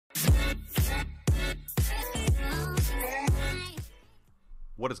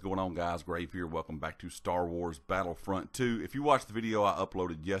What is going on, guys? Grave here. Welcome back to Star Wars Battlefront 2. If you watched the video I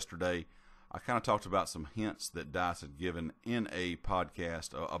uploaded yesterday, I kind of talked about some hints that DICE had given in a podcast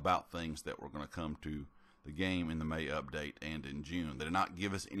about things that were going to come to the game in the May update and in June. They did not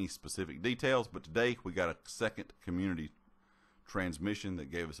give us any specific details, but today we got a second community transmission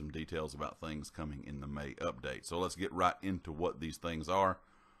that gave us some details about things coming in the May update. So let's get right into what these things are.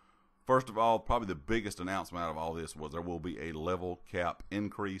 First of all, probably the biggest announcement out of all this was there will be a level cap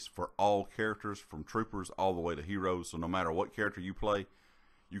increase for all characters, from troopers all the way to heroes. So no matter what character you play,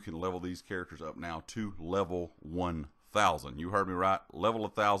 you can level these characters up now to level 1,000. You heard me right, level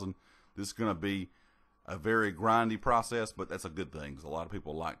 1,000. This is going to be a very grindy process, but that's a good thing, because a lot of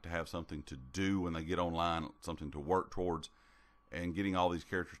people like to have something to do when they get online, something to work towards, and getting all these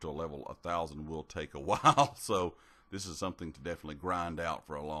characters to a level 1,000 will take a while. So this is something to definitely grind out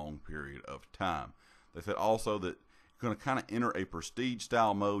for a long period of time. They said also that you're going to kind of enter a prestige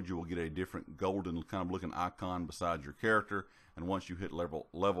style mode. You will get a different golden kind of looking icon beside your character, and once you hit level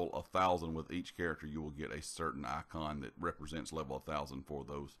 1,000 with each character, you will get a certain icon that represents level 1,000 for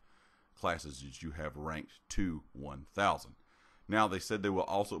those classes that you have ranked to 1,000. Now they said they will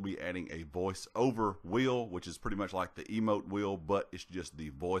also be adding a voice-over wheel, which is pretty much like the emote wheel, but it's just the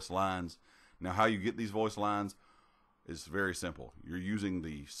voice lines. Now how you get these voice lines is very simple. You're using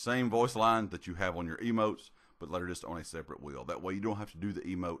the same voice line that you have on your emotes, but they're just on a separate wheel. That way you don't have to do the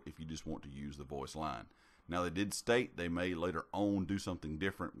emote if you just want to use the voice line. Now they did state they may later on do something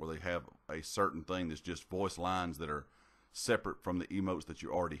different where they have a certain thing that's just voice lines that are separate from the emotes that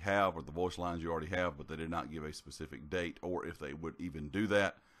you already have or the voice lines you already have, but they did not give a specific date or if they would even do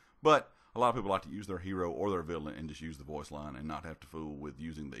that. But a lot of people like to use their hero or their villain and just use the voice line and not have to fool with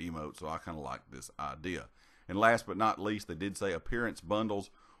using the emote, so I kind of like this idea. And last but not least, they did say appearance bundles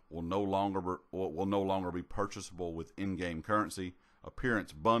will no longer be purchasable with in-game currency.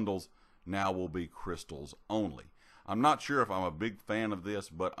 Appearance bundles now will be crystals only. I'm not sure if I'm a big fan of this,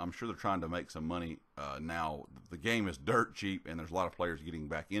 but I'm sure they're trying to make some money now. The game is dirt cheap, and there's a lot of players getting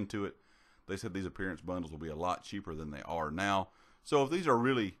back into it. They said these appearance bundles will be a lot cheaper than they are now. So if these are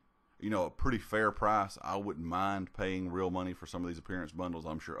really, a pretty fair price, I wouldn't mind paying real money for some of these appearance bundles.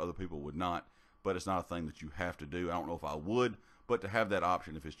 I'm sure other people would not, but it's not a thing that you have to do. I don't know if I would, but to have that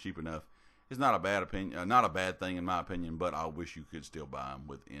option if it's cheap enough is not a bad thing in my opinion, but I wish you could still buy them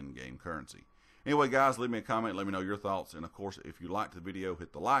with in-game currency. Anyway, guys, leave me a comment. Let me know your thoughts. And, of course, if you liked the video,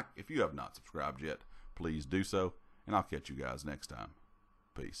 hit the like. If you have not subscribed yet, please do so. And I'll catch you guys next time.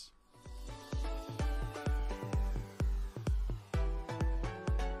 Peace.